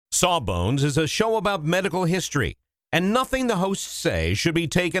Sawbones is a show about medical history, and nothing the hosts say should be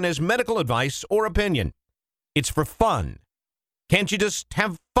taken as medical advice or opinion. It's for fun. Can't you just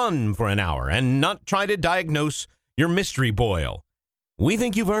have fun for an hour and not try to diagnose your mystery boil? We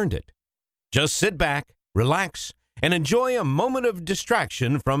think you've earned it. Just sit back, relax, and enjoy a moment of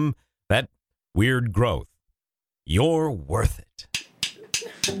distraction from that weird growth. You're worth it.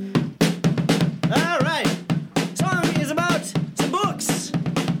 All right. Song is about some books.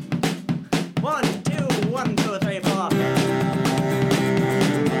 1, 2, 1, 2, 3, 4.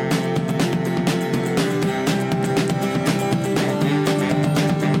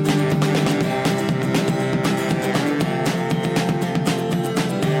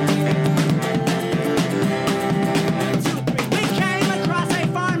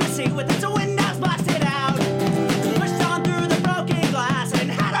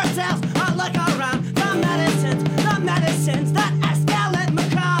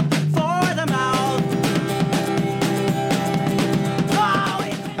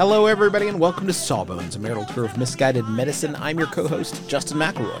 Hello, everybody, and welcome to Sawbones, a marital tour of misguided medicine. I'm your co-host, Justin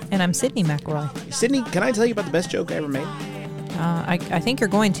McElroy. And I'm Sydney McElroy. Sydney, can I tell you about the best joke I ever made? I think you're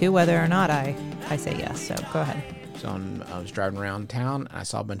going to, whether or not I say yes, so go ahead. So I was driving around town, and I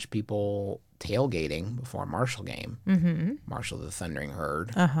saw a bunch of people tailgating before a Marshall game. Mm-hmm. Marshall, the Thundering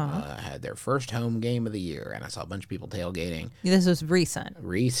Herd, had their first home game of the year, and I saw a bunch of people tailgating. This was recent.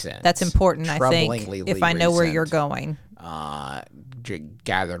 That's important, I think, if I know where you're going.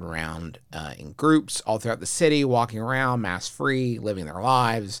 Gathered around in groups all throughout the city, walking around, mask-free, living their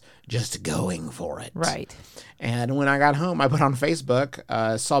lives, just going for it. Right. And when I got home, I put on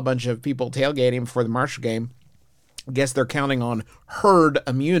Facebook, saw a bunch of people tailgating before the Marshall game. Guess they're counting on herd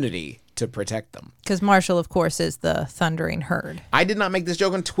immunity to protect them. Because Marshall, of course, is the Thundering Herd. I did not make this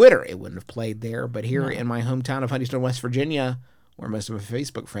joke on Twitter. It wouldn't have played there. But here in my hometown of Huntington, West Virginia, where most of my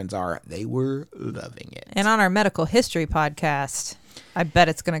Facebook friends are, they were loving it. And on our medical history podcast, I bet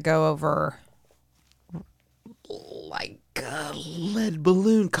it's going to go over like a lead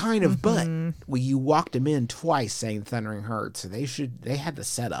balloon, kind of. But you walked them in twice saying Thundering Herd, so they had the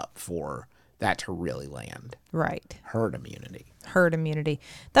setup for that to really land. Right. Herd immunity. Herd immunity.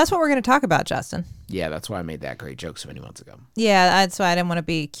 That's what we're going to talk about, Justin. Yeah, that's why I made that great joke so many months ago. Yeah, that's why I didn't want to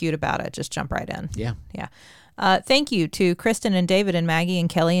be cute about it. Just jump right in. Yeah. Yeah. Thank you to Kristen and David and Maggie and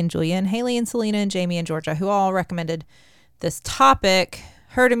Kelly and Julia and Haley and Selena and Jamie and Georgia, who all recommended this topic,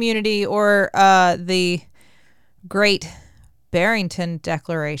 herd immunity, or the Great Barrington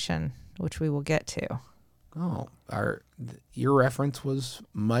Declaration, which we will get to. Oh, your reference was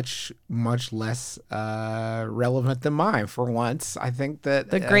much less relevant than mine for once. I think that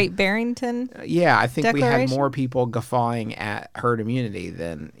the Great Barrington. Yeah, I think we had Declaration? more people guffawing at herd immunity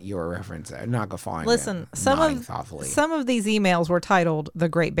than your reference. Not guffawing. Listen, nodding some thoughtfully. of these emails were titled the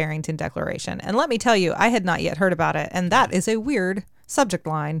Great Barrington Declaration, and let me tell you, I had not yet heard about it, and that is a weird subject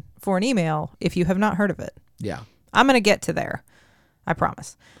line for an email if you have not heard of it. Yeah, I'm going to get to there. I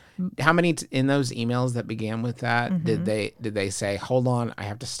promise. How many in those emails that began with that did they say, hold on, I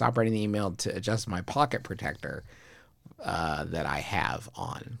have to stop writing the email to adjust my pocket protector that I have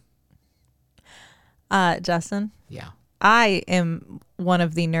on? Justin? Yeah. I am one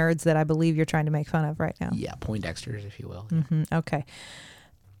of the nerds that I believe you're trying to make fun of right now. Yeah, Poindexters, if you will. Okay.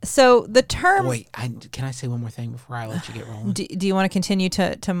 So the term... Wait, can I say one more thing before I let you get rolling? Do you want to continue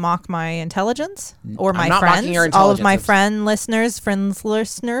to mock my intelligence? Or my I'm not friends? mocking your All of my intelligence. friends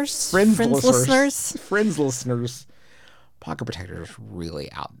listeners? Pocket protector is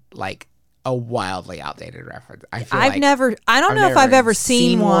really a wildly outdated reference. I don't know if I've ever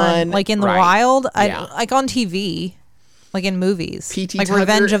seen one like in the wild. Yeah. Like on TV, like in movies, PT like Tugger,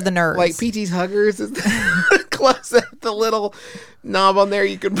 Revenge of the Nerds. Like PT's Huggers is close at the little knob on there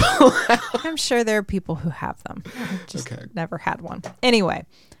you can pull out. I'm sure there are people who have them. I've just never had one. Anyway,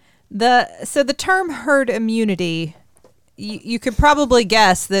 the term herd immunity, you could probably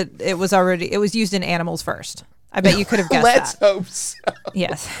guess that it was used in animals first. I bet you could have guessed Let's that. hope so.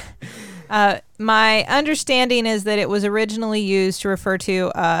 Yes. My understanding is that it was originally used to refer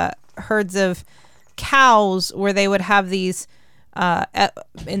to herds of cows where they would have these, back in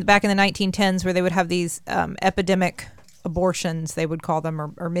the 1910s, where they would have these epidemic abortions, they would call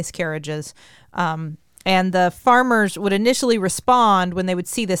them, or miscarriages. And the farmers would initially respond when they would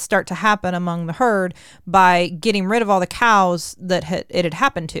see this start to happen among the herd by getting rid of all the cows that it had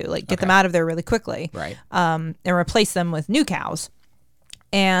happened to, like get them out of there really quickly, right? And replace them with new cows.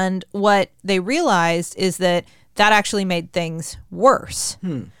 And what they realized is that actually made things worse.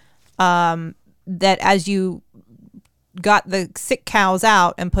 That as you got the sick cows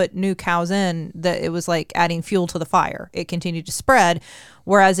out and put new cows in, that it was like adding fuel to the fire. It continued to spread.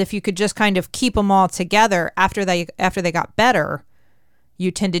 Whereas if you could just kind of keep them all together after they got better,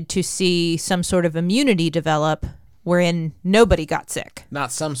 you tended to see some sort of immunity develop wherein nobody got sick.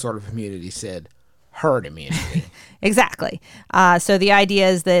 Not some sort of immunity, Sid. Herd immunity. Exactly. So the idea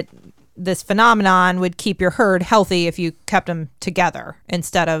is that this phenomenon would keep your herd healthy if you kept them together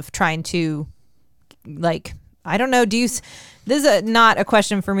instead of trying to, like, I don't know. This is not a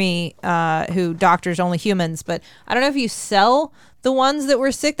question for me, who doctors only humans, but I don't know if you sell the ones that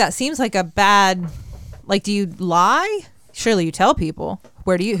were sick. That seems like a bad, like, do you lie? Surely you tell people.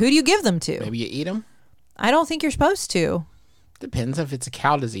 Who do you give them to? Maybe you eat them? I don't think you're supposed to. Depends if it's a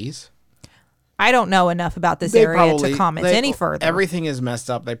cow disease. I don't know enough about this area to comment any further. Everything is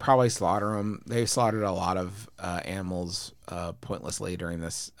messed up. They probably slaughter them. They slaughtered a lot of animals pointlessly during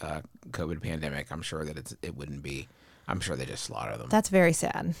this COVID pandemic. I'm sure that it wouldn't be. I'm sure they just slaughter them. That's very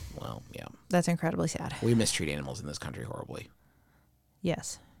sad. Well, yeah. That's incredibly sad. We mistreat animals in this country horribly.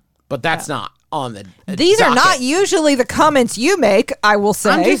 Yes. But that's not on the These docket. are not usually the comments you make, I will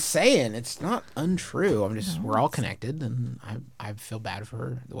say. I'm just saying, it's not untrue. We're all connected, and I feel bad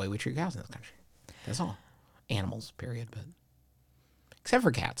for the way we treat cows in this country. That's all. Animals, period. But except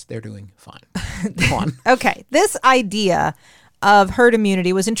for cats, they're doing fine. Go on. Okay. This idea of herd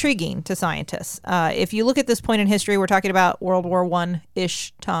immunity was intriguing to scientists. If you look at this point in history, we're talking about World War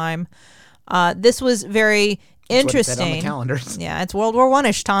I-ish time. This was very interesting. That's what it said on the calendars. Yeah, it's World War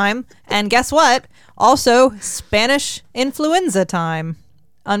I-ish time. And guess what? Also, Spanish influenza time.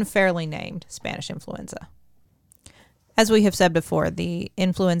 Unfairly named Spanish influenza. As we have said before, the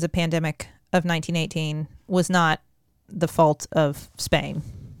influenza pandemic of 1918 was not the fault of Spain.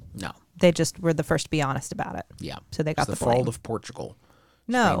 No. They just were the first to be honest about it. Yeah. So they got it's the fault blame. of Portugal.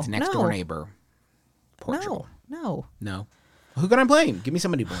 No. Spain's next door neighbor. Portugal. No. No. Who can I blame? Give me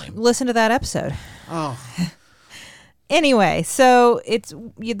somebody to blame. Listen to that episode. Oh. Anyway, so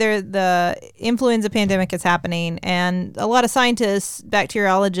the influenza pandemic is happening, and a lot of scientists,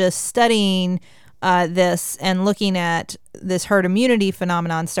 bacteriologists studying this and looking at this herd immunity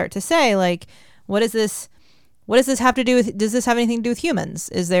phenomenon start to say, like, what does this have to do with, does this have anything to do with humans?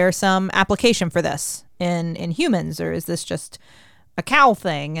 Is there some application for this in humans, or is this just a cow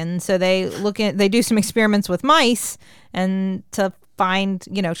thing? And so they do some experiments with mice and to find,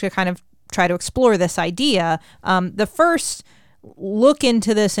 to kind of try to explore this idea. The first look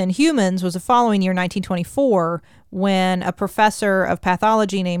into this in humans was the following year, 1924, when a professor of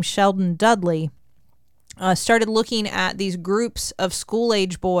pathology named Sheldon Dudley started looking at these groups of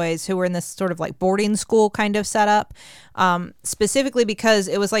school-age boys who were in this sort of like boarding school kind of setup, specifically because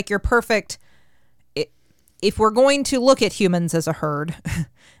it was like your perfect, if we're going to look at humans as a herd,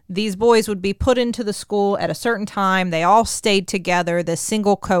 these boys would be put into the school at a certain time. They all stayed together, this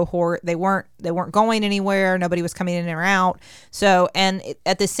single cohort. They weren't going anywhere. Nobody was coming in or out. So, and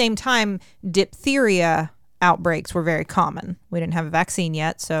at the same time, diphtheria outbreaks were very common. We didn't have a vaccine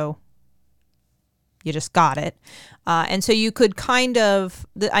yet, so you just got it. And so you could kind of,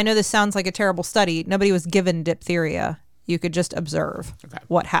 I know this sounds like a terrible study. Nobody was given diphtheria. You could just observe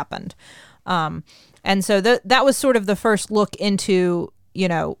what happened. And so that was sort of the first look into,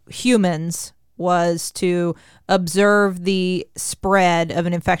 humans, was to observe the spread of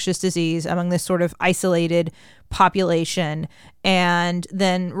an infectious disease among this sort of isolated population and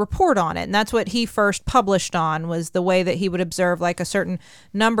then report on it. And that's what he first published on, was the way that he would observe, like, a certain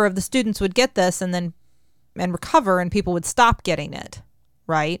number of the students would get this and recover, and people would stop getting it,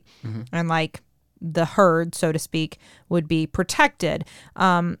 right? Mm-hmm. And like the herd, so to speak, would be protected.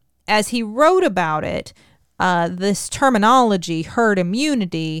 As he wrote about it, this terminology, herd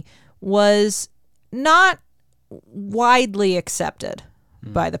immunity, was not widely accepted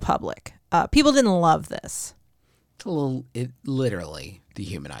by the public. People didn't love this. It's a little, literally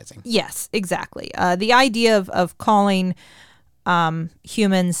dehumanizing. Yes, exactly. The idea of calling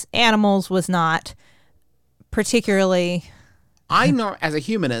humans animals was not particularly... I know, as a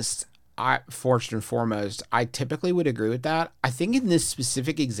humanist, first and foremost, I typically would agree with that. I think in this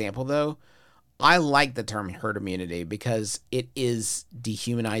specific example, though, I like the term herd immunity because it is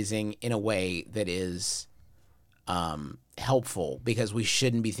dehumanizing in a way that is helpful, because we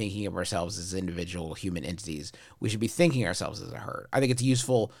shouldn't be thinking of ourselves as individual human entities. We should be thinking of ourselves as a herd. I think it's a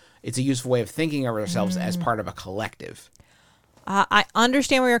useful way of thinking of ourselves as part of a collective. I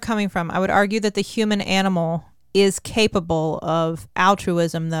understand where you're coming from. I would argue that the human animal is capable of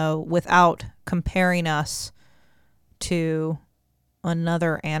altruism, though, without comparing us to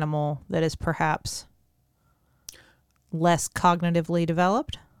another animal that is perhaps less cognitively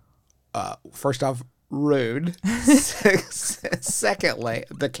developed. First off, Rude. Secondly,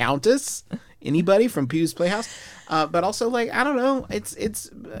 the Countess. Anybody from Pew's Playhouse. But also, like, I don't know. It's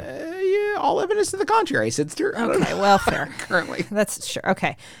yeah, all evidence to the contrary. Sidster. I don't Okay, know. well, fair. Currently. That's sure.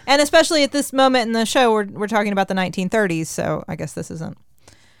 Okay. And especially at this moment in the show, we're talking about the 1930s, so I guess this isn't.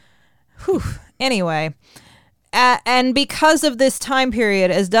 Whew. Anyway. And because of this time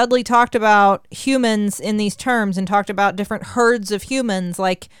period, as Dudley talked about humans in these terms and talked about different herds of humans,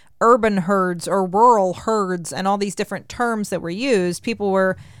 like urban herds or rural herds, and all these different terms that were used, people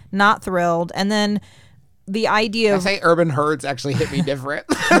were not thrilled. And then the idea I of say urban herds actually hit me different.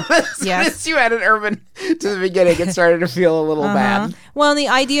 Yes. Since you added urban to the beginning, it started to feel a little bad. well, and the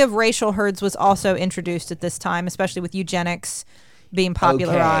idea of racial herds was also introduced at this time, especially with eugenics being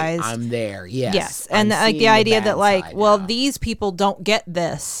popularized. Okay, I'm there. Yes. Yes, and I'm like the seeing idea bad that like, side well, now. these people don't get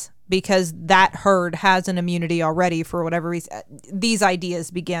this because that herd has an immunity already for whatever reason. These ideas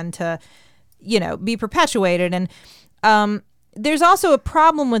began to, be perpetuated, and there's also a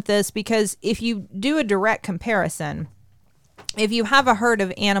problem with this because if you do a direct comparison, if you have a herd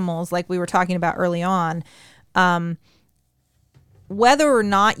of animals like we were talking about early on, whether or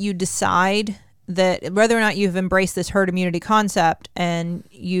not you decide that whether or not you've embraced this herd immunity concept and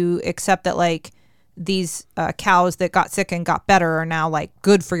you accept that like these cows that got sick and got better are now like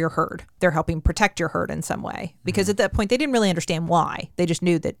good for your herd. They're helping protect your herd in some way because at that point they didn't really understand why. They just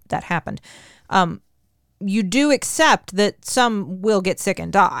knew that that happened. You do accept that some will get sick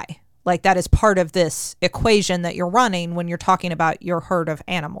and die. Like that is part of this equation that you're running when you're talking about your herd of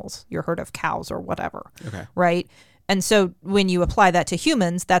animals, your herd of cows or whatever. Okay. Right? And so when you apply that to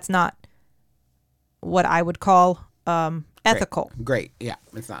humans, that's not what I would call ethical. Great. Yeah.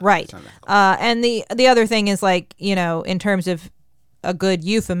 It's not. Right. It's not ethical. And the other thing is like, in terms of a good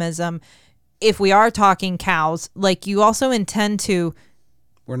euphemism, if we are talking cows, like you also intend to,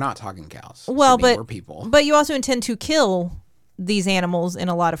 We're not talking cows. well, Sydney, but we're people. but you also intend to kill these animals in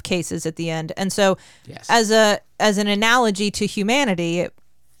a lot of cases at the end. And so Yes. as an analogy to humanity, it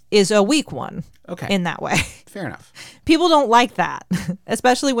is a weak one Okay. in that way. Fair enough. People don't like that,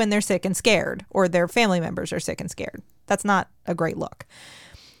 especially when they're sick and scared or their family members are sick and scared. That's not a great look.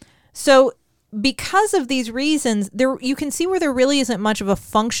 So because of these reasons, you can see where there really isn't much of a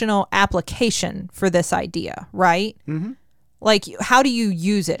functional application for this idea, right? Mm-hmm. Like, how do you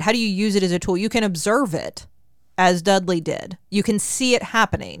use it? How do you use it as a tool? You can observe it, as Dudley did. You can see it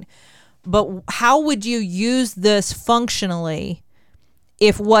happening. But how would you use this functionally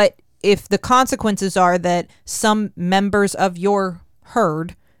if the consequences are that some members of your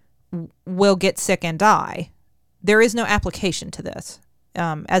herd will get sick and die? There is no application to this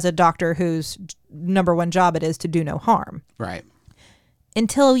as a doctor whose number one job it is to do no harm Right.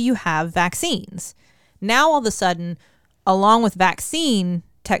 until you have vaccines. Now, all of a sudden, along with vaccine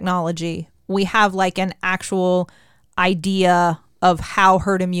technology, we have like an actual idea of how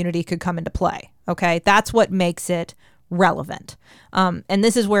herd immunity could come into play. Okay, that's what makes it relevant. And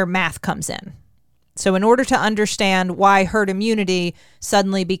this is where math comes in. So in order to understand why herd immunity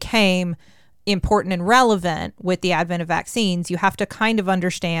suddenly became important and relevant with the advent of vaccines, you have to kind of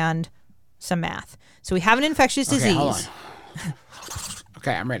understand some math. So we have an infectious Okay, disease. hold on.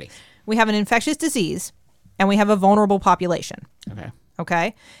 Okay, I'm ready. We have an infectious disease and we have a vulnerable population. Okay.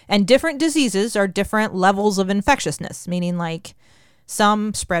 Okay. And different diseases are different levels of infectiousness, meaning like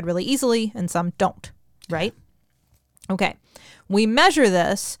some spread really easily and some don't, right? Okay. We measure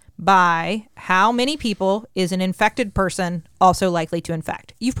this by how many people is an infected person also likely to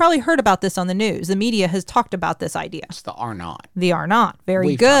infect. You've probably heard about this on the news. The media has talked about this idea. It's the R naught. The R naught. Very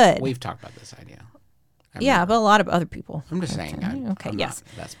We've good. We've talked about this idea. Yeah, but a lot of other people. I'm just saying. Okay, I'm yes.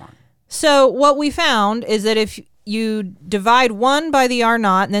 not that smart. So what we found is that if you divide 1 by the R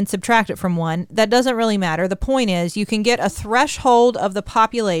naught and then subtract it from 1, that doesn't really matter. The point is you can get a threshold of the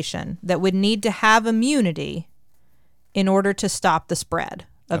population that would need to have immunity in order to stop the spread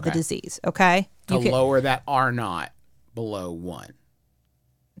of the Okay. disease, okay? To lower that R naught below 1.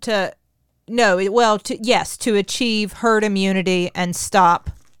 To achieve herd immunity and stop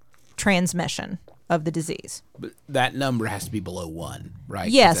transmission of the disease. But that number has to be below 1,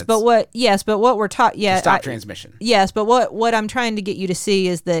 right? Yes, but what we're taught, to stop transmission. Yes, but what I'm trying to get you to see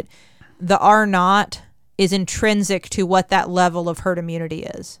is that the R naught is intrinsic to what that level of herd immunity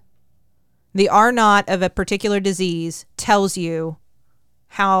is. The R naught of a particular disease tells you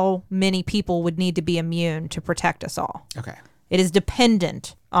how many people would need to be immune to protect us all. Okay. It is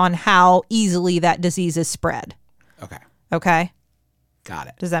dependent on how easily that disease is spread. Okay. Okay? Got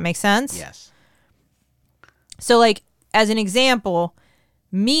it. Does that make sense? Yes. So, like, as an example,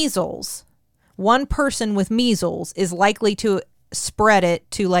 measles, one person with measles is likely to spread it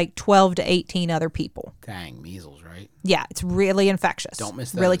to like 12 to 18 other people. Dang, measles, right? Yeah, it's really infectious. Don't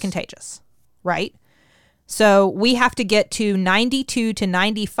miss Really those. contagious, right? So we have to get to 92 to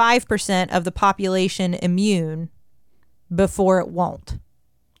 95% of the population immune before it won't.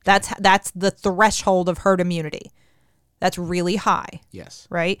 That's the threshold of herd immunity. That's really high, Yes.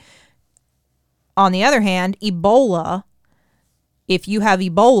 right? On the other hand, Ebola, if you have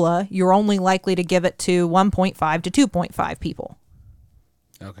Ebola, you're only likely to give it to 1.5 to 2.5 people.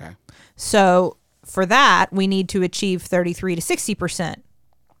 Okay. So for that, we need to achieve 33 to 60%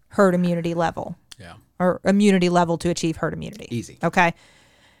 herd immunity level, Yeah. or immunity level to achieve herd immunity. Easy. Okay.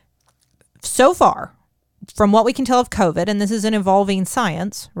 So far, from what we can tell of COVID, and this is an evolving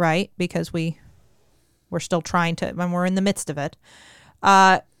science, right? Because we're still trying to, and we're in the midst of it.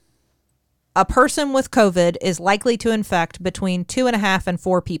 A person with COVID is likely to infect between 2.5 and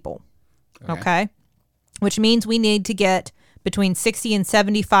 4 people. Okay. Which means we need to get between 60 and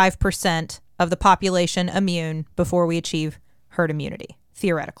 75% of the population immune before we achieve herd immunity,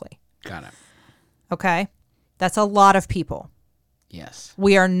 theoretically. Got it. Okay. That's a lot of people. Yes.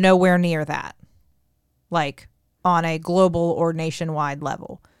 We are nowhere near that, like on a global or nationwide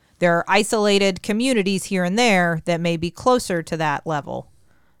level. There are isolated communities here and there that may be closer to that level,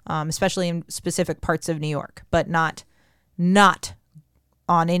 especially in specific parts of New York, but not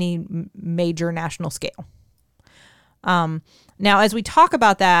on any major national scale. Now, as we talk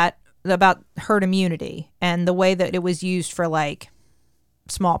about that, about herd immunity and the way that it was used for like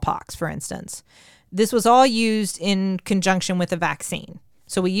smallpox, for instance, this was all used in conjunction with a vaccine.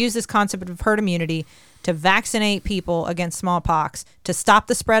 So we use this concept of herd immunity to vaccinate people against smallpox, to stop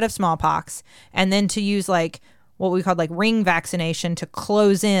the spread of smallpox, and then to use like what we call like ring vaccination to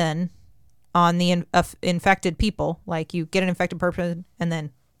close in on the infected people. Like you get an infected person and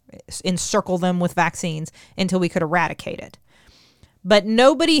then encircle them with vaccines until we could eradicate it. But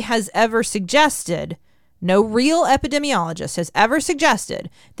nobody has ever suggested, no real epidemiologist has ever suggested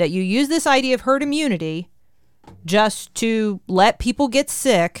that you use this idea of herd immunity just to let people get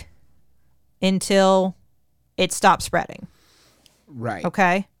sick until it stops spreading. Right.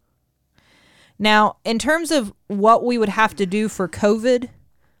 Okay? Now, in terms of what we would have to do for COVID,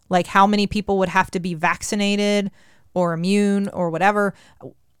 like how many people would have to be vaccinated or immune or whatever,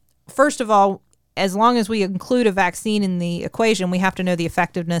 first of all, as long as we include a vaccine in the equation, we have to know the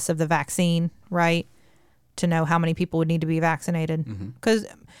effectiveness of the vaccine, right? To know how many people would need to be vaccinated. Because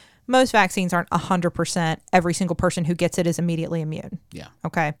most vaccines aren't 100%. Every single person who gets it is immediately immune. Yeah.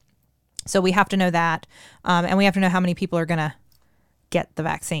 Okay. So we have to know that. And we have to know how many people are going to get the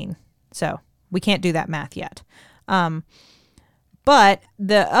vaccine. So we can't do that math yet. But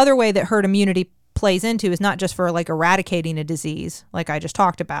the other way that herd immunity plays into is not just for like eradicating a disease, like I just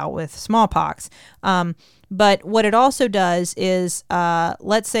talked about with smallpox. But what it also does is,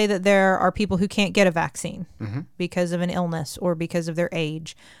 let's say that there are people who can't get a vaccine because of an illness or because of their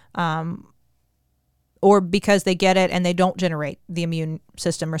age, or because they get it and they don't generate the immune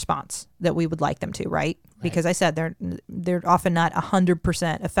system response that we would like them to, right? Because I said they're often not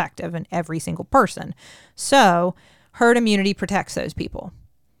 100% effective in every single person. So herd immunity protects those people.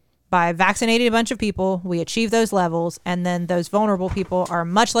 By vaccinating a bunch of people, we achieve those levels, and then those vulnerable people are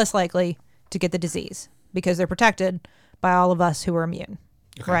much less likely to get the disease because they're protected by all of us who are immune,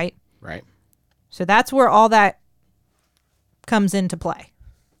 right? Right. So that's where all that comes into play.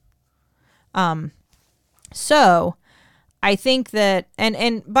 So I think that,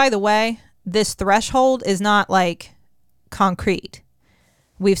 and by the way, this threshold is not like concrete.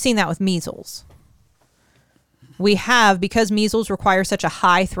 We've seen that with measles. We have, because measles requires such a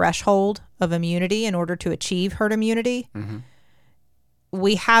high threshold of immunity in order to achieve herd immunity,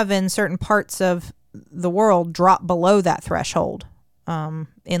 we have in certain parts of the world dropped below that threshold,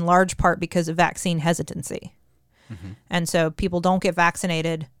 in large part because of vaccine hesitancy. And so people don't get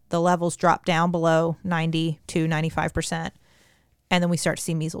vaccinated. The levels drop down below 90 to 95%. And then we start to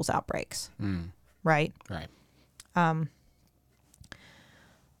see measles outbreaks. Right? Right.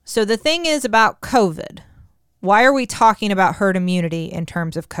 So the thing is about COVID. Why are we talking about herd immunity in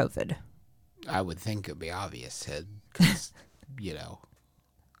terms of COVID? I would think it would be obvious, Sid, because,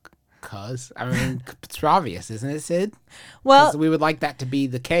 I mean, it's obvious, isn't it, Sid? Well, 'Cause we would like that to be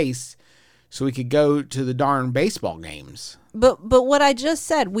the case so we could go to the darn baseball games. but what I just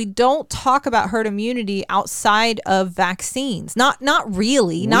said, we don't talk about herd immunity outside of vaccines. Not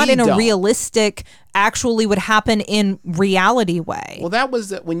really. Not in a don't. realistic, actually would happen in reality way. Well, that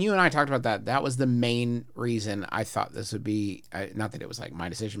was when you and I talked about that. That was the main reason I thought this would be not that it was like my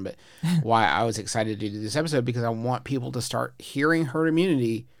decision, but why I was excited to do this episode, because I want people to start hearing herd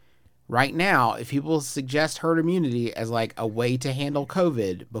immunity Right now, if people suggest herd immunity as like a way to handle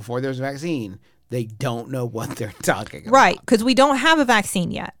COVID before there's a vaccine, they don't know what they're talking about. Right, because we don't have a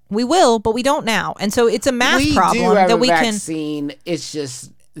vaccine yet. We will, but we don't now. And so it's a math problem do have that a we vaccine. It's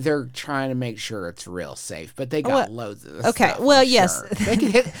just they're trying to make sure it's real safe, but they got loads of this stuff, well, I'm yes. sure. They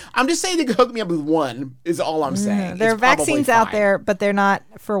can hit. I'm just saying they could hook me up with one. Is all I'm saying. There are It's probably vaccines out fine. there, but they're not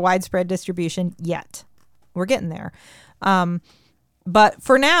for widespread distribution yet. We're getting there. But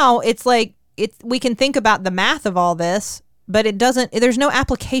for now, it's like we can think about the math of all this, but it doesn't. There's no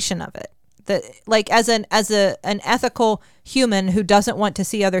application of it. That like as an ethical human who doesn't want to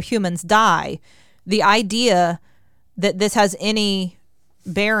see other humans die, the idea that this has any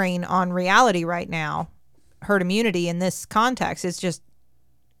bearing on reality right now, herd immunity in this context, is just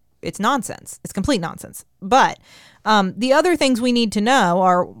it's nonsense. It's complete nonsense. But the other things we need to know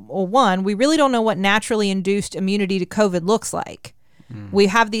are, well, one, we really don't know what naturally induced immunity to COVID looks like. We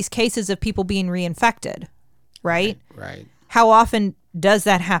have these cases of people being reinfected, right? Right. How often does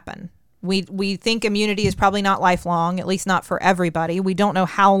that happen? We think immunity is probably not lifelong, at least not for everybody. We don't know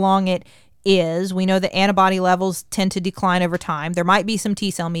how long it is. We know that antibody levels tend to decline over time. There might be some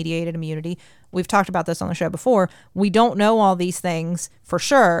T-cell mediated immunity. We've talked about this on the show before. We don't know all these things for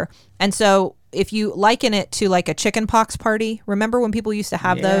sure. And so if you liken it to like a chicken pox party, remember when people used to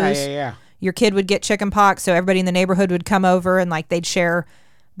have those? Yeah. Your kid would get chicken pox, so everybody in the neighborhood would come over and like they'd share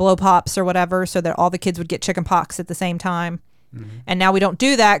blow pops or whatever so that all the kids would get chicken pox at the same time. And now we don't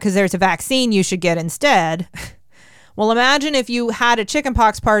do that because there's a vaccine you should get instead. Well, imagine if you had a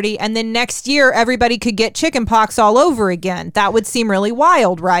chickenpox party and then next year everybody could get chickenpox all over again. That would seem really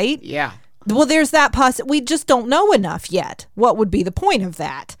wild, right? Yeah. Well, there's that we just don't know enough yet. What would be the point of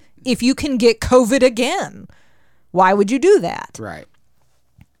that? If you can get COVID again, why would you do that? Right.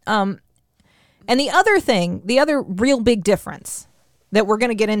 And the other real big difference that we're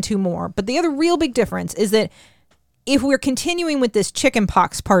going to get into more, but the other real big difference is that if we're continuing with this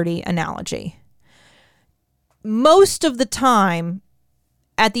chickenpox party analogy, most of the time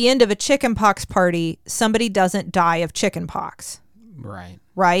at the end of a chickenpox party, somebody doesn't die of chickenpox. Right.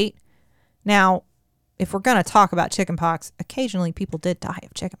 Right? Now, if we're going to talk about chickenpox, occasionally people did die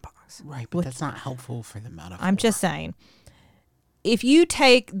of chickenpox. Right, but that's not helpful for the metaphor. I'm just saying, if you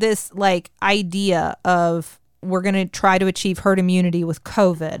take this like idea of we're going to try to achieve herd immunity with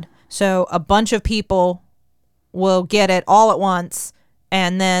COVID, so a bunch of people will get it all at once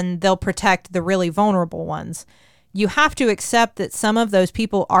and then they'll protect the really vulnerable ones, you have to accept that some of those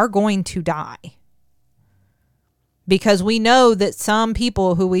people are going to die. Because we know that some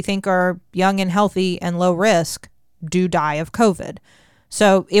people who we think are young and healthy and low risk do die of COVID.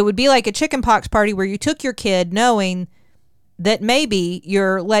 So it would be like a chickenpox party where you took your kid knowing that maybe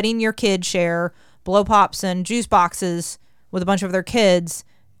you're letting your kid share blow pops and juice boxes with a bunch of their kids,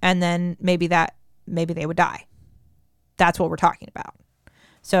 and then maybe they would die. That's what we're talking about.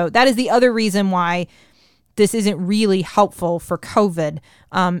 So that is the other reason why this isn't really helpful for COVID.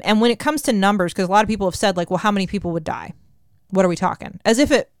 And when it comes to numbers, because a lot of people have said like, well, how many people would die? What are we talking? As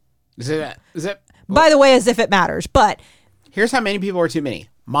if it, Is it? by the way, as if it matters. But Here's how many people are too many.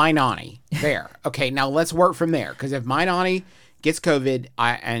 My nanny. There. Okay, now let's work from there. Because if my nanny gets COVID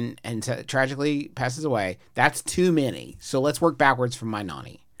and tragically passes away, that's too many. So let's work backwards from my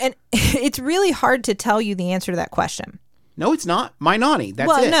nanny. and it's really hard to tell you the answer to that question. No, it's not. My nanny. That's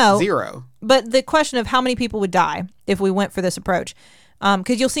Well, it. no. 0. But the question of how many people would die if we went for this approach,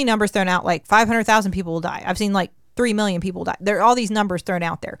 because you'll see numbers thrown out like 500,000 people will die. I've seen like 3 million people die. There are all these numbers thrown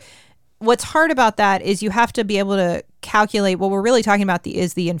out there. What's hard about that is you have to be able to calculate what we're really talking about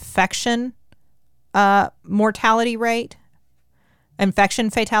is the infection fatality rate. And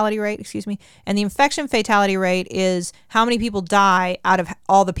the infection fatality rate is how many people die out of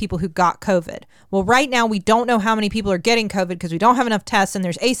all the people who got COVID. Well, right now we don't know how many people are getting COVID because we don't have enough tests and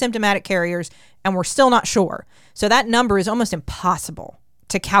there's asymptomatic carriers and we're still not sure. So that number is almost impossible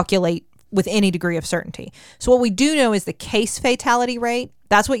to calculate with any degree of certainty. So what we do know is the case fatality rate.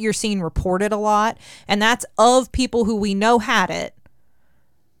 That's what you're seeing reported a lot. And that's of people who we know had it,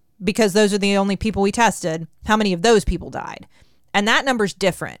 because those are the only people we tested. How many of those people died? And that number's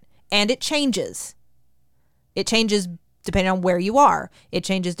different. And it changes. It changes depending on where you are. It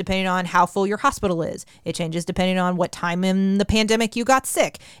changes depending on how full your hospital is. It changes depending on what time in the pandemic you got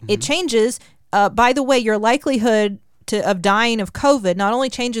sick. Mm-hmm. It changes. By the way, your likelihood of dying of COVID not only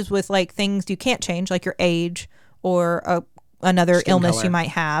changes with like things you can't change, like your age or another skin illness color you might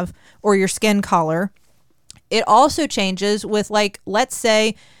have, or your skin color. It also changes with, like, let's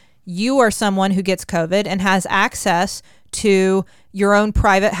say you are someone who gets COVID and has access to your own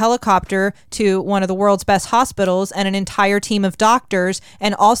private helicopter to one of the world's best hospitals and an entire team of doctors,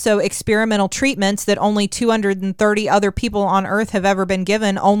 and also experimental treatments that only 230 other people on Earth have ever been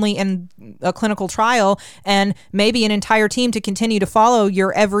given, only in a clinical trial, and maybe an entire team to continue to follow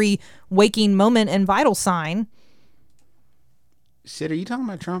your every waking moment and vital sign. Sid, are you talking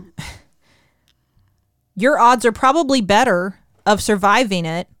about Trump? Your odds are probably better of surviving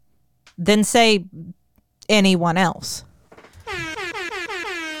it than, say, anyone else.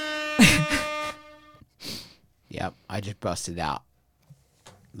 Yep, I just busted out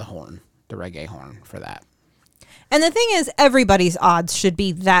the horn, the reggae horn for that. And the thing is, everybody's odds should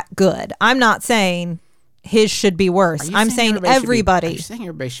be that good. I'm not saying his should be worse. I'm saying everybody. Are you saying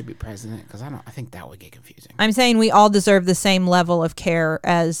everybody should be president? Because I think that would get confusing. I'm saying we all deserve the same level of care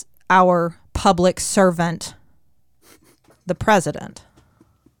as our public servant, the president.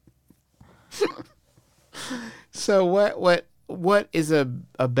 So what is a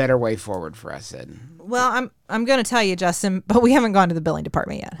better way forward for us, Sid? Well, I'm going to tell you, Justin, but we haven't gone to the billing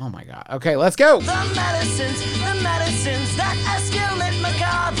department yet. Oh my God. Okay, let's go. The medicines that escalate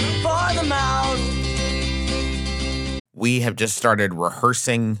macabre for the mouth. We have just started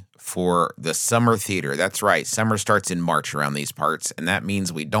rehearsing for the summer theater. That's right. Summer starts in March around these parts, and that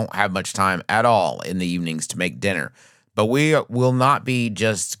means we don't have much time at all in the evenings to make dinner. But we will not be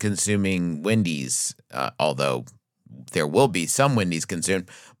just consuming Wendy's, although there will be some Wendy's consumed,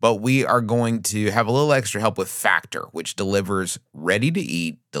 but we are going to have a little extra help with Factor, which delivers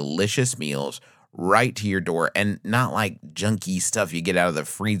ready-to-eat, delicious meals right to your door, and not like junky stuff you get out of the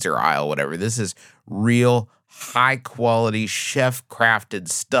freezer aisle, whatever. This is real, high-quality, chef-crafted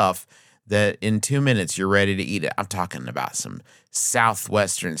stuff that in 2 minutes you're ready to eat it. I'm talking about some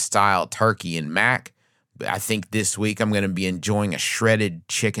Southwestern-style turkey and mac. I think this week I'm going to be enjoying a shredded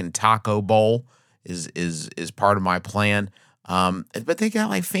chicken taco bowl is part of my plan. But they got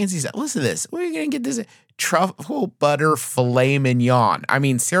like fancy stuff. Listen to this. Where are you going to get this? Truffle butter filet mignon. I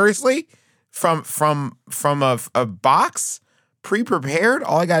mean, seriously? From a box? Pre-prepared?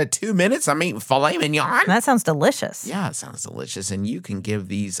 All I got at 2 minutes? I'm eating filet mignon? That sounds delicious. Yeah, it sounds delicious. And you can give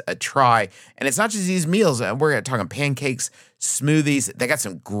these a try. And it's not just these meals. We're talking pancakes, smoothies. They got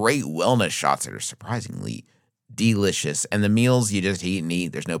some great wellness shots that are surprisingly delicious. And the meals you just eat and eat.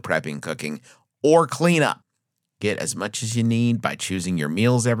 There's no prepping, cooking, or cleanup. Get as much as you need by choosing your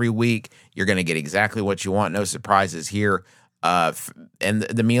meals every week. You're going to get exactly what you want. No surprises here. And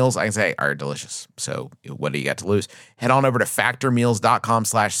the meals, I can say, are delicious. So what do you got to lose? Head on over to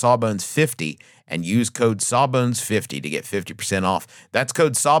factormeals.com/sawbones50 and use code sawbones50 to get 50% off. That's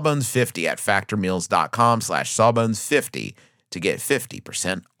code sawbones50 at factormeals.com/sawbones50 to get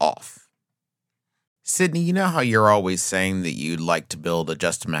 50% off. Sydney, you know how you're always saying that you'd like to build a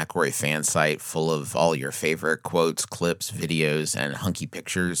Justin McElroy fan site full of all your favorite quotes, clips, videos, and hunky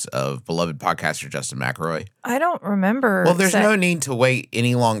pictures of beloved podcaster Justin McElroy? I don't remember. Well, there's no need to wait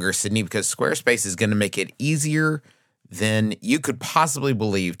any longer, Sydney, because Squarespace is going to make it easier than you could possibly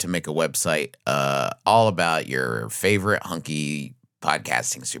believe to make a website all about your favorite hunky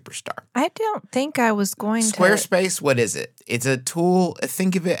podcasting superstar. I don't think I was going to. Squarespace, what is it? It's a tool.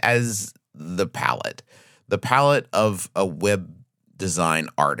 Think of it as the palette of a web design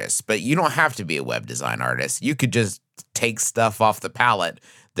artist. But you don't have to be a web design artist. You could just take stuff off the palette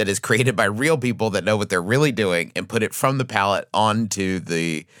that is created by real people that know what they're really doing and put it from the palette onto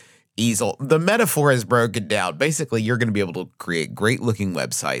the easel. The metaphor is broken down. Basically, you're going to be able to create great looking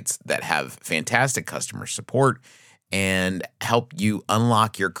websites that have fantastic customer support and help you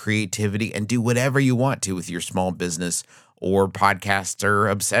unlock your creativity and do whatever you want to with your small business or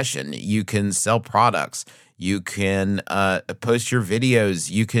podcaster obsession. You can sell products. You can post your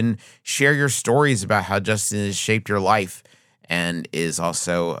videos. You can share your stories about how Justin has shaped your life and is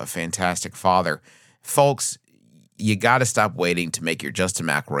also a fantastic father. Folks, you got to stop waiting to make your Justin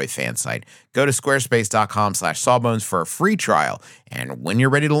McElroy fan site. Go to squarespace.com/sawbones for a free trial. And when you're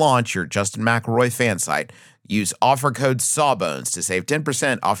ready to launch your Justin McElroy fan site, use offer code SAWBONES to save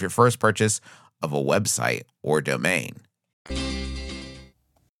 10% off your first purchase of a website or domain.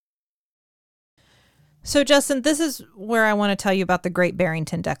 So, Justin, this is where I want to tell you about the Great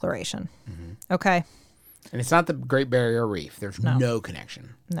Barrington Declaration. Mm-hmm. Okay. And it's not the Great Barrier Reef. There's no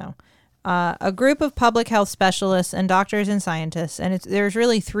connection. No. A group of public health specialists and doctors and scientists, and there's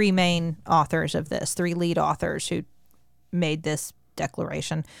really three main authors of this, three lead authors who made this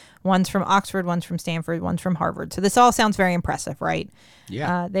declaration. One's from Oxford, one's from Stanford, one's from Harvard. So this all sounds very impressive, right?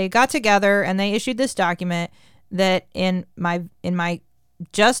 Yeah. They got together and they issued this document that in my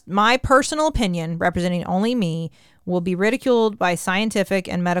just my personal opinion, representing only me, will be ridiculed by scientific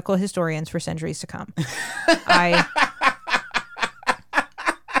and medical historians for centuries to come.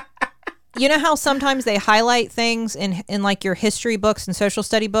 You know how sometimes they highlight things in like your history books and social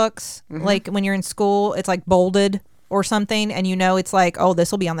study books? Like when you're in school, it's like bolded or something, and you know it's like, oh,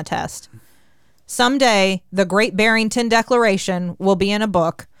 this will be on the test. Someday, the Great Barrington Declaration will be in a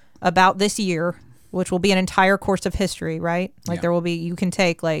book about this year, which will be an entire course of history, right? Like there will be, you can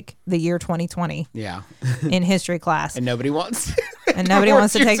take like the year 2020 in history class. And nobody wants and nobody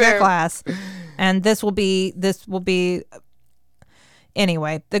wants to take that class. And this will be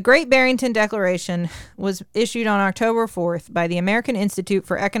anyway, the Great Barrington Declaration was issued on October 4th by the American Institute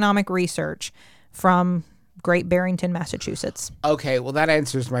for Economic Research from Great Barrington, Massachusetts. Okay, well, that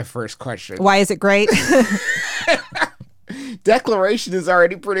answers my first question. Why is it great? Declaration is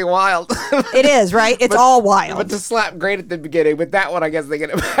already pretty wild. It is, right? It's all wild. But to slap great at the beginning, but that one I guess they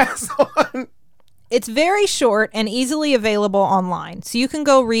get a pass on. It's very short and easily available online. So you can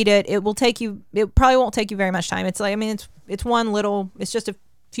go read it. It probably won't take you very much time. It's like, I mean, it's one little, it's just a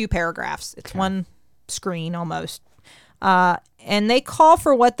few paragraphs. It's one screen almost. And they call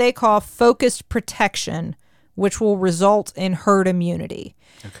for what they call focused protection, which will result in herd immunity.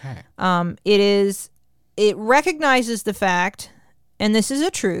 Okay. It recognizes the fact, and this is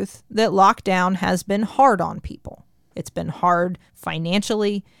a truth, that lockdown has been hard on people. It's been hard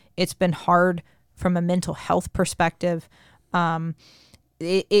financially. It's been hard from a mental health perspective.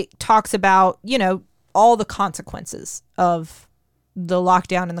 It talks about, all the consequences of the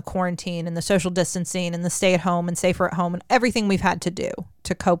lockdown and the quarantine and the social distancing and the stay at home and safer at home and everything we've had to do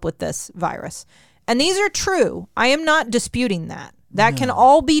to cope with this virus. And these are true. I am not disputing that. That can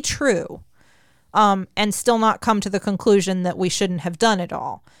all be true. And still not come to the conclusion that we shouldn't have done it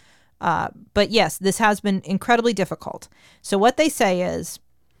all. But yes, this has been incredibly difficult. So what they say is,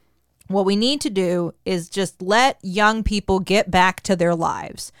 what we need to do is just let young people get back to their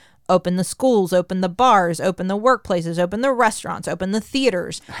lives. Open the schools, open the bars, open the workplaces, open the restaurants, open the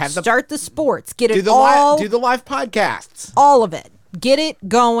theaters, start the sports, get it all. Do the live podcasts. All of it. Get it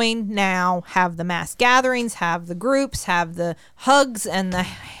going now. Have the mass gatherings, have the groups, have the hugs and the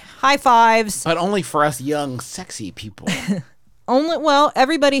high fives. But only for us young, sexy people.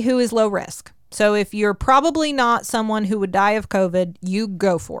 Everybody who is low risk. So if you're probably not someone who would die of COVID, you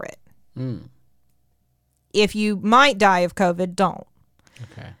go for it. If you might die of COVID, don't.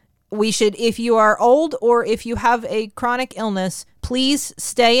 Okay. If you are old or if you have a chronic illness, please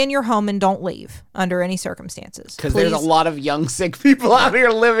stay in your home and don't leave under any circumstances. Because there's a lot of young, sick people out here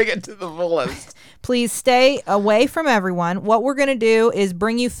living it to the fullest. Please stay away from everyone. What we're going to do is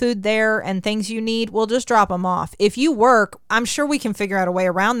bring you food there and things you need. We'll just drop them off. If you work, I'm sure we can figure out a way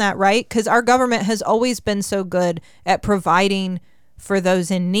around that, right? Because our government has always been so good at providing for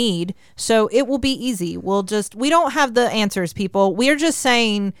those in need. So it will be easy. We don't have the answers, people. We're just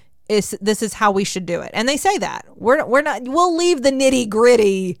saying this is how we should do it. And they say that. We'll leave the nitty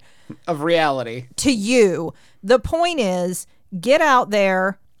gritty of reality to you. The point is, get out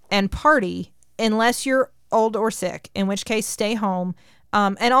there and party unless you're old or sick, in which case stay home.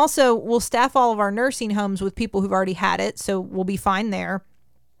 And also we'll staff all of our nursing homes with people who've already had it. So we'll be fine there.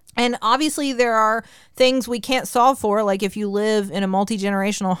 And obviously there are things we can't solve for, like if you live in a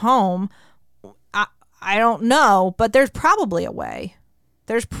multi-generational home, I don't know, but there's probably a way.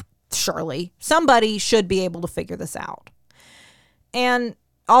 Surely somebody should be able to figure this out. And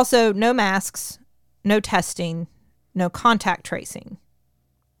also no masks, no testing, no contact tracing.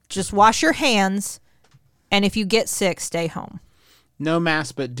 Just wash your hands. And if you get sick, stay home. No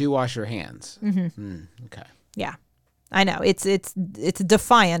mask, but do wash your hands. Okay. Yeah. I know it's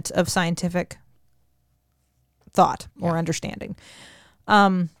defiant of scientific thought or understanding.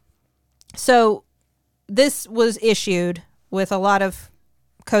 So this was issued with a lot of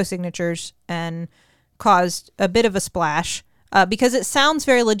co-signatures and caused a bit of a splash because it sounds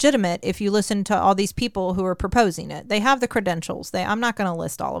very legitimate if you listen to all these people who are proposing it. They have the credentials. I'm not going to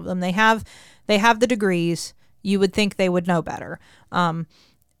list all of them. They have the degrees. You would think they would know better.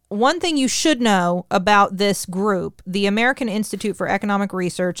 One thing you should know about this group, the American Institute for Economic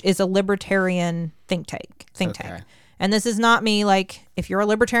Research, is a libertarian think tank. And this is not me, like, if you're a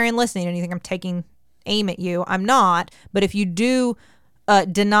libertarian listening and you think I'm taking aim at you, I'm not. But if you do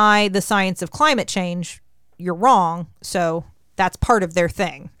deny the science of climate change, you're wrong. So that's part of their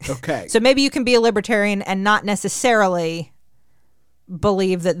thing. Okay. So maybe you can be a libertarian and not necessarily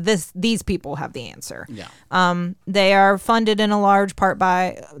believe that these people have the answer. Yeah. They are funded in a large part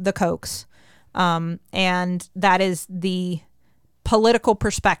by the Kochs. And that is the political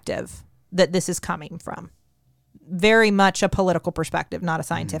perspective that this is coming from. Very much a political perspective, not a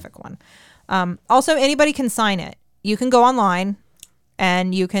scientific one. Also, anybody can sign it. You can go online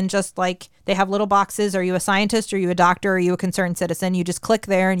and you can just they have little boxes. Are you a scientist? Are you a doctor? Are you a concerned citizen? You just click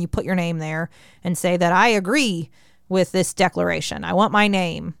there and you put your name there and say that I agree with this declaration. I want my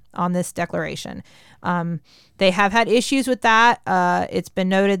name on this declaration. They have had issues with that. It's been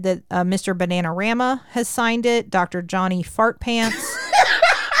noted that Mr. Bananarama has signed it. Dr. Johnny Fartpants.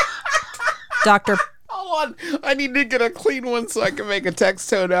 Dr. Hold on. I need to get a clean one so I can make a text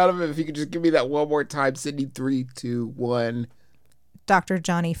tone out of it. If you could just give me that one more time, Sydney. 3, 2, 1. Dr.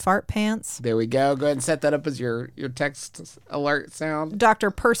 Johnny Fartpants. There we go. Go ahead and set that up as your text alert sound.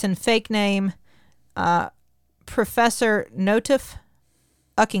 Dr. Person Fake Name. Professor Notif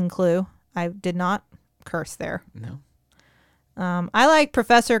Uckingclew. I did not curse there. No. I like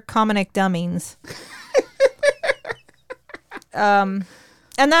Professor Cominic Dummings. And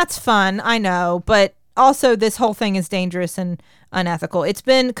that's fun, I know, but also this whole thing is dangerous and unethical. It's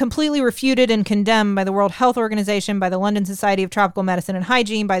been completely refuted and condemned by the World Health Organization, by the London Society of Tropical Medicine and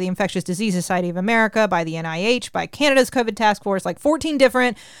Hygiene, by the Infectious Disease Society of America, by the NIH, by Canada's COVID Task Force, 14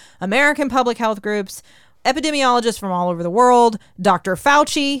 different American public health groups, epidemiologists from all over the world. Dr.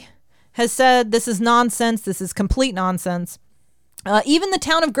 Fauci has said this is nonsense. This is complete nonsense. Even the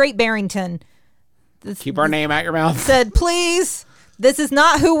town of Great Barrington Keep our name out your mouth. said, please, this is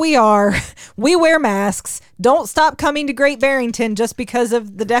not who we are. We wear masks. Don't stop coming to Great Barrington just because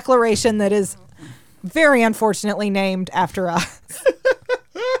of the declaration that is very unfortunately named after us.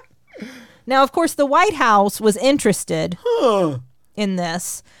 Now, of course, the White House was interested in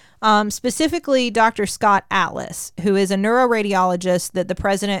this. Specifically, Dr. Scott Atlas, who is a neuroradiologist that the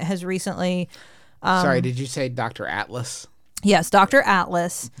president has recently... Sorry, did you say Dr. Atlas? Yes, Dr.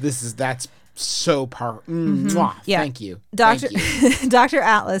 Atlas. That's so powerful. Yeah. Thank you. Dr. Thank you. Dr.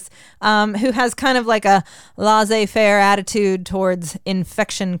 Atlas, who has kind of like a laissez-faire attitude towards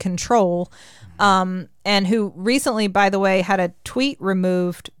infection control, and who recently, by the way, had a tweet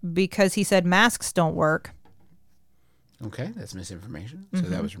removed because he said masks don't work. Okay, that's misinformation. So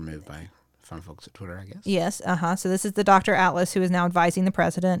that was removed by fun folks at Twitter, I guess. Yes, So this is the Dr. Atlas who is now advising the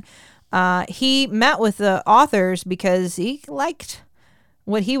president. He met with the authors because he liked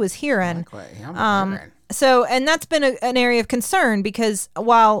what he was hearing. So, and that's been an area of concern because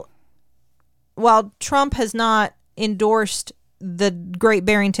while Trump has not endorsed the Great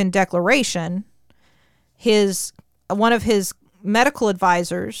Barrington Declaration, one of his medical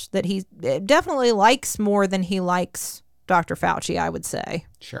advisors that he definitely likes more than he likes Dr. Fauci, I would say.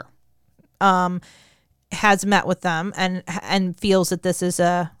 Sure. Has met with them and feels that this is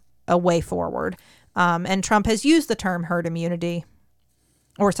a way forward. And Trump has used the term herd immunity,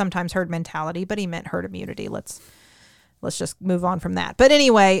 or sometimes herd mentality, but he meant herd immunity. Let's just move on from that. But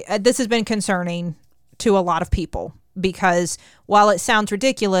anyway, this has been concerning to a lot of people because while it sounds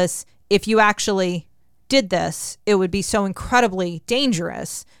ridiculous, if you actually did this, it would be so incredibly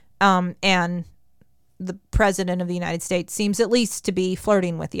dangerous. And the president of the United States seems at least to be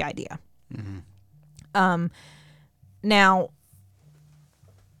flirting with the idea. Now,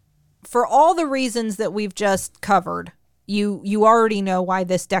 for all the reasons that we've just covered, you already know why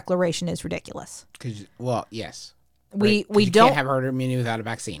this declaration is ridiculous. Yes. We you don't can't have herd immunity without a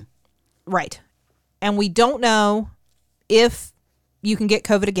vaccine. Right. And we don't know if you can get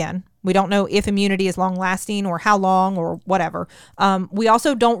COVID again. We don't know if immunity is long lasting or how long or whatever. We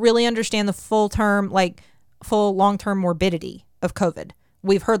also don't really understand the full long-term morbidity of COVID.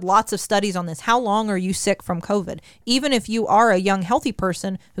 We've heard lots of studies on this. How long are you sick from COVID? Even if you are a young, healthy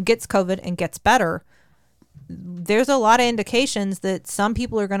person who gets COVID and gets better, there's a lot of indications that some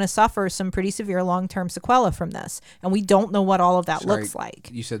people are going to suffer some pretty severe long-term sequelae from this. And we don't know what all of that looks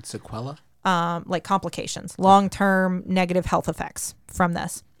like. You said sequela? Like complications, long-term negative health effects from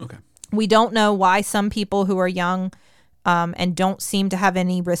this. Okay. We don't know why some people who are young and don't seem to have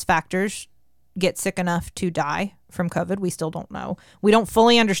any risk factors get sick enough to die from COVID. We still don't know. We don't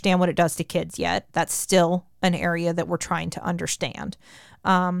fully understand what it does to kids yet. That's still an area that we're trying to understand.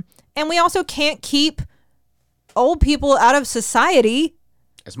 And we also can't keep old people out of society.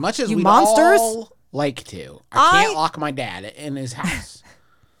 As much as you we all like to. I can't lock my dad in his house.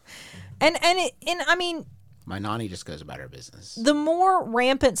 And I mean, my nanny just goes about her business. The more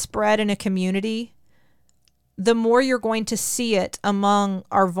rampant spread in a community, the more you're going to see it among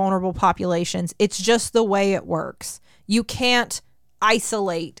our vulnerable populations. It's just the way it works. You can't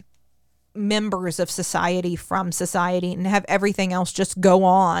isolate members of society from society and have everything else just go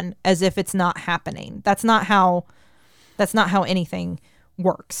on as if it's not happening. That's not how anything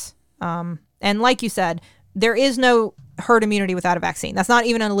works. And like you said, there is no herd immunity without a vaccine. That's not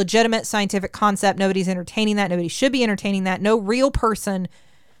even a legitimate scientific concept. Nobody's entertaining that. Nobody should be entertaining that. No real person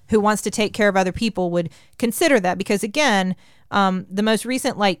who wants to take care of other people would consider that. Because again, the most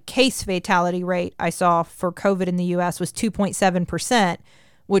recent like case fatality rate I saw for COVID in the U.S. was 2.7%,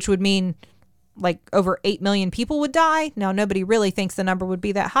 which would mean like over 8 million people would die. Now, nobody really thinks the number would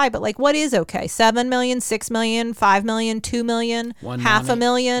be that high, but like, what is okay? 7 million, 6 million, 5 million, 2 million, half a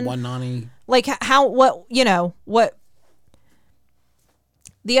million? 190. Like how, what, you know, what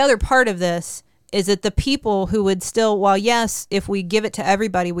the other part of this is that the people who would still, while yes, if we give it to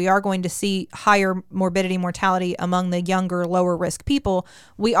everybody, we are going to see higher morbidity, mortality among the younger, lower risk people,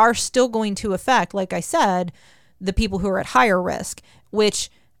 we are still going to affect, like I said, the people who are at higher risk, which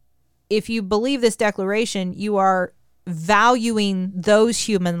if you believe this declaration, you are valuing those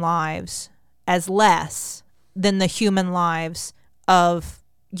human lives as less than the human lives of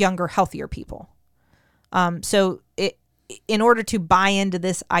younger, healthier people. So in order to buy into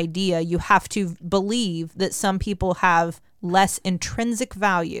this idea, you have to believe that some people have less intrinsic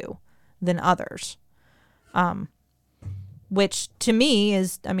value than others, which to me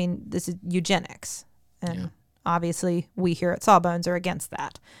is, I mean, this is eugenics. And obviously we here at Sawbones are against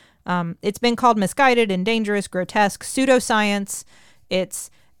that. It's been called misguided and dangerous, grotesque, pseudoscience. It's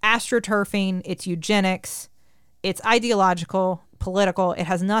astroturfing. It's eugenics. It's ideological, political. It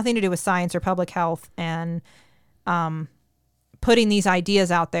has nothing to do with science or public health. And putting these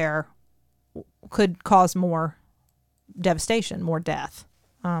ideas out there could cause more devastation, more death.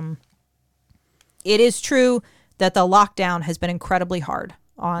 It is true that the lockdown has been incredibly hard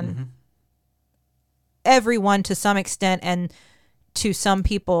on everyone to some extent, and to some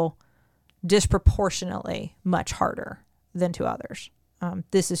people disproportionately much harder than to others.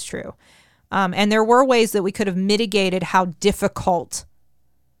 This is true. And there were ways that we could have mitigated how difficult,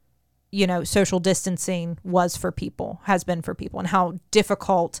 you know, social distancing was for people, has been for people, and how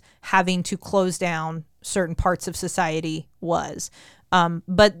difficult having to close down certain parts of society was.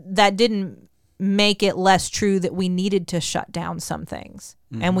 But that didn't make it less true that we needed to shut down some things.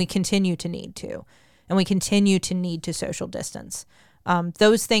 And we continue to need to. And we continue to need to social distance.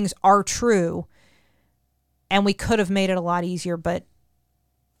 Those things are true, and we could have made it a lot easier, but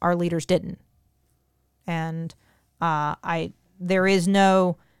our leaders didn't. And there is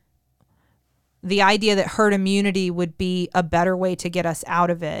no, the idea that herd immunity would be a better way to get us out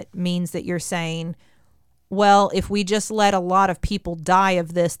of it means that you're saying, well, if we just let a lot of people die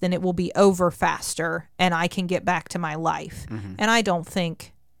of this, then it will be over faster and I can get back to my life. And I don't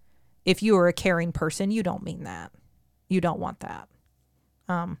think, if you are a caring person, you don't mean that. You don't want that.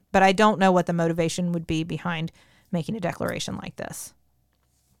 But I don't know what the motivation would be behind making a declaration like this,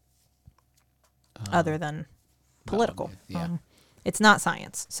 other than political. It's not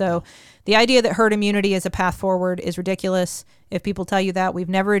science. So the idea that herd immunity is a path forward is ridiculous. If people tell you that, we've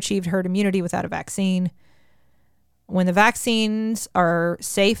never achieved herd immunity without a vaccine. When the vaccines are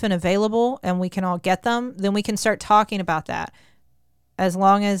safe and available and we can all get them, then we can start talking about that. As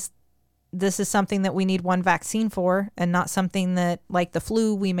long as this is something that we need one vaccine for, and not something that, like the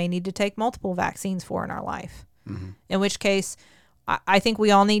flu, we may need to take multiple vaccines for in our life. In which case, I think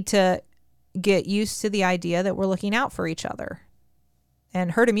we all need to get used to the idea that we're looking out for each other.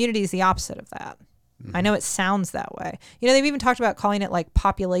 And herd immunity is the opposite of that. I know it sounds that way. You know, they've even talked about calling it like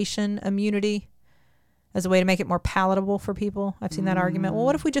population immunity as a way to make it more palatable for people. I've seen that argument. Well,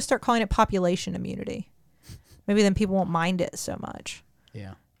 what if we just start calling it population immunity? Maybe then people won't mind it so much.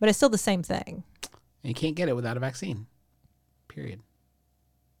 Yeah. But it's still the same thing. And you can't get it without a vaccine. Period.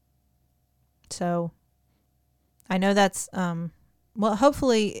 So I know that's, well,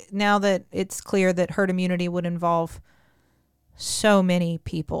 hopefully now that it's clear that herd immunity would involve so many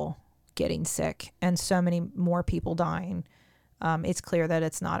people getting sick and so many more people dying, it's clear that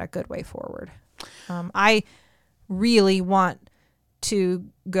it's not a good way forward. I really want to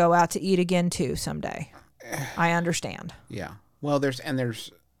go out to eat again too someday. I understand. Yeah. Well, there's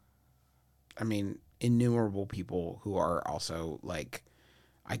I mean, innumerable people who are also like,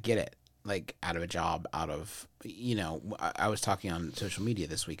 I get it, like out of a job, out of, you know, I was talking on social media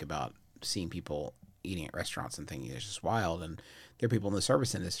this week about seeing people eating at restaurants and thinking it's just wild. And there are people in the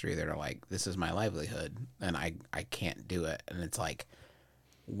service industry that are like, this is my livelihood and I can't do it. And it's like,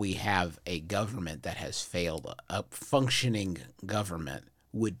 we have a government that has failed. A functioning government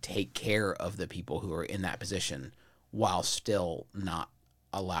would take care of the people who are in that position while still not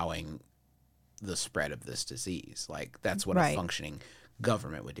allowing the spread of this disease. Like, that's what a functioning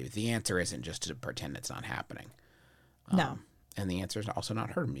government would do. The answer isn't just to pretend it's not happening. No. And the answer is also not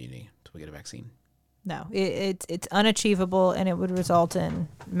herd immunity until we get a vaccine. No, it's unachievable, and it would result in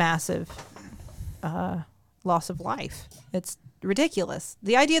massive loss of life. It's ridiculous.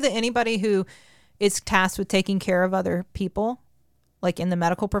 The idea that anybody who is tasked with taking care of other people like in the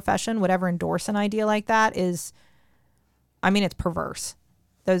medical profession, would ever endorse an idea like that is, I mean, it's perverse.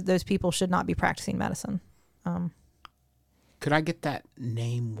 Those people should not be practicing medicine. Could I get that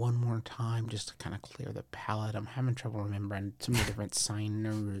name one more time just to kind of clear the palate? I'm having trouble remembering so many different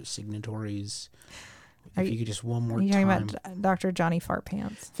signatories. If you could just one more You're time. talking about Dr. Johnny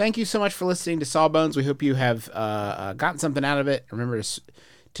Fartpants. Thank you so much for listening to Sawbones. We hope you have gotten something out of it. Remember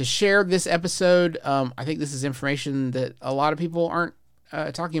to share this episode. I think this is information that a lot of people aren't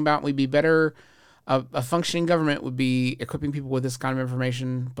talking about. We'd be better. A functioning government would be equipping people with this kind of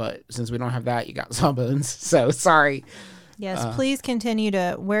information. But since we don't have that, you got Sawbones. So sorry. Yes, please continue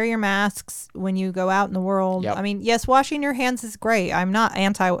to wear your masks when you go out in the world. Yep. I mean, yes, washing your hands is great. I'm not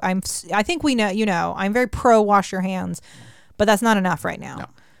anti. I think we know. I'm very pro wash your hands, but that's not enough right now.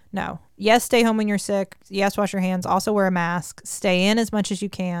 No. Yes, stay home when you're sick. Yes, wash your hands. Also wear a mask. Stay in as much as you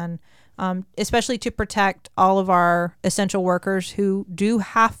can, especially to protect all of our essential workers who do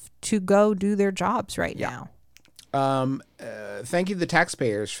have to go do their jobs right now. Thank you to the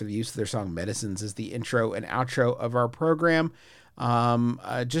taxpayers for the use of their song Medicines as the intro and outro of our program.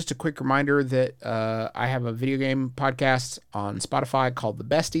 Just a quick reminder that I have a video game podcast on Spotify called The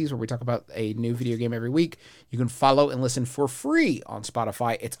Besties, where we talk about a new video game every week. You can follow and listen for free on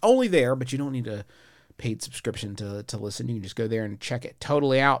Spotify. It's only there, but you don't need a paid subscription to listen. You can just go there and check it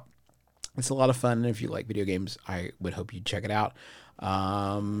totally out. It's a lot of fun, and if you like video games, I would hope you'd check it out.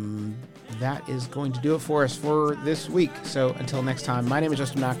 That is going to do it for us for this week. So until next time, my name is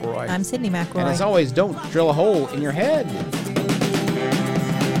Justin McElroy. I'm Sydney McElroy. And as always, don't drill a hole in your head.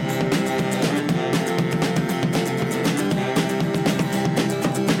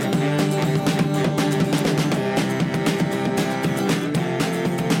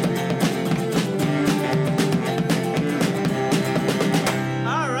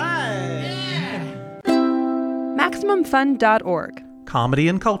 All right. MaximumFun.org. Comedy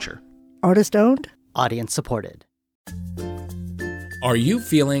and culture. Artist owned. Audience supported. Are you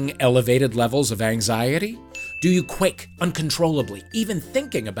feeling elevated levels of anxiety? Do you quake uncontrollably, even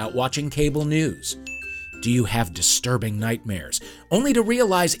thinking about watching cable news? Do you have disturbing nightmares, only to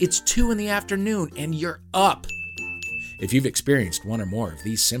realize it's 2 p.m. and you're up? If you've experienced one or more of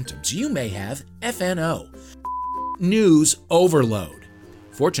these symptoms, you may have FNO, news overload.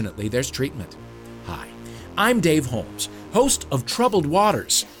 Fortunately, there's treatment. Hi, I'm Dave Holmes, host of Troubled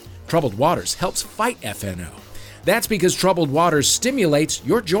Waters. Troubled Waters helps fight FNO. That's because Troubled Waters stimulates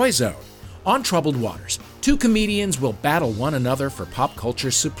your joy zone. On Troubled Waters, 2 comedians will battle one another for pop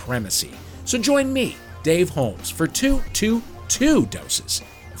culture supremacy. So join me, Dave Holmes, for 2 doses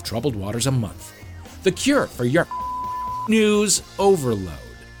of Troubled Waters a month. The cure for your news overload.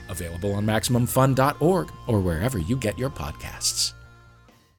 Available on MaximumFun.org or wherever you get your podcasts.